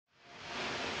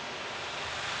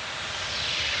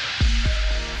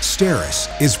STERIS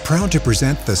is proud to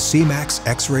present the CMAX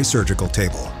X-Ray surgical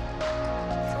table.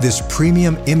 This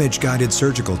premium image-guided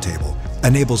surgical table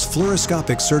enables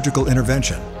fluoroscopic surgical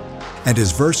intervention and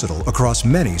is versatile across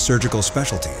many surgical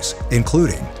specialties,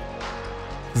 including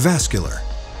vascular,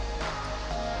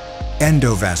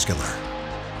 endovascular,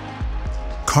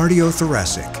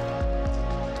 cardiothoracic,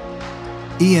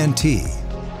 ENT,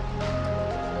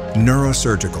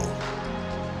 neurosurgical,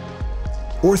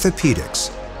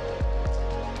 orthopedics,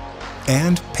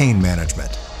 and pain management.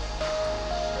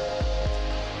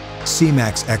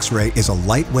 CMAX X-Ray is a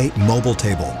lightweight mobile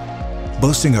table,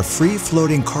 boasting a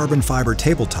free-floating carbon fiber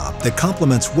tabletop that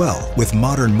complements well with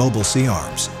modern mobile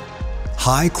C-arms.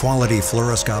 High-quality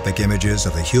fluoroscopic images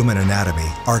of the human anatomy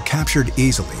are captured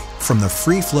easily from the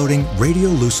free-floating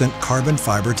radiolucent carbon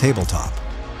fiber tabletop.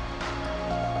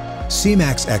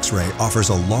 CMAX X-Ray offers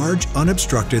a large,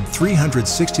 unobstructed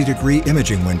 360-degree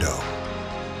imaging window.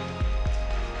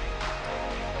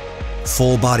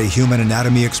 Full-body human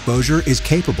anatomy exposure is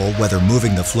capable whether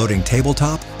moving the floating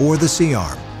tabletop or the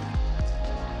C-arm.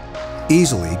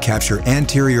 Easily capture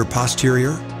anterior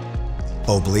posterior,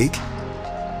 oblique,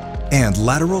 and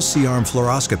lateral C-arm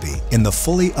fluoroscopy in the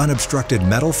fully unobstructed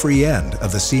metal-free end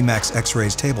of the CMAX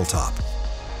X-Ray's tabletop.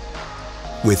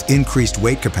 With increased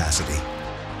weight capacity,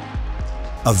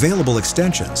 available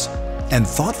extensions, and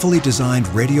thoughtfully designed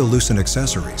radiolucent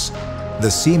accessories, the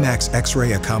CMAX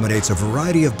X-Ray accommodates a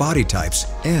variety of body types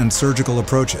and surgical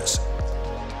approaches.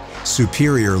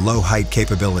 Superior low-height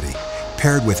capability,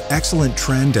 paired with excellent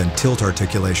trend and tilt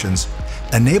articulations,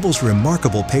 enables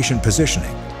remarkable patient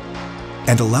positioning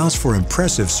and allows for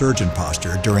impressive surgeon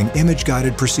posture during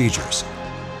image-guided procedures.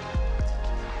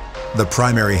 The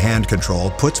primary hand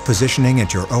control puts positioning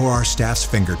at your OR staff's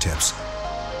fingertips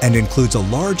and includes a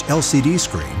large LCD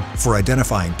screen for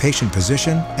identifying patient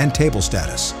position and table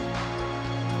status.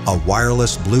 A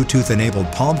wireless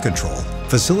Bluetooth-enabled palm control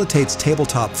facilitates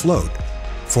tabletop float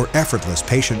for effortless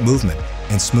patient movement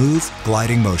and smooth,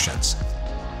 gliding motions.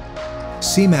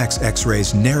 CMAX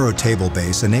X-Ray's narrow table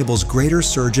base enables greater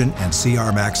surgeon and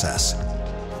C-arm access.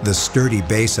 The sturdy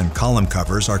base and column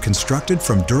covers are constructed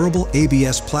from durable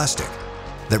ABS plastic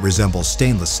that resembles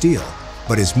stainless steel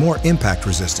but is more impact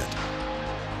resistant.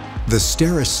 The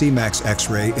STERIS CMAX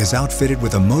X-Ray is outfitted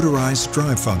with a motorized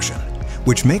drive function,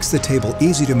 which makes the table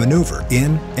easy to maneuver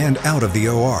in and out of the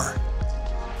OR.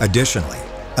 Additionally,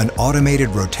 an automated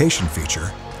rotation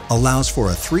feature allows for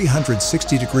a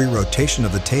 360-degree rotation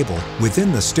of the table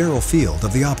within the sterile field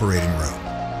of the operating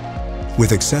room.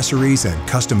 With accessories and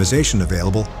customization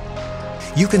available,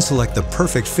 you can select the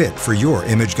perfect fit for your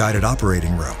image-guided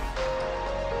operating room.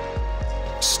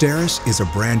 STERIS is a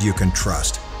brand you can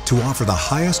trust to offer the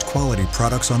highest quality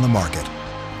products on the market.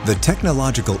 The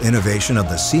technological innovation of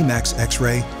the CMAX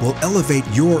X-Ray will elevate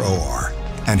your OR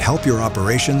and help your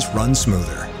operations run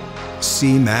smoother.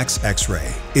 CMAX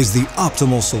X-Ray is the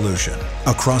optimal solution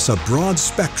across a broad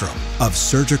spectrum of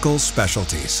surgical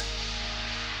specialties.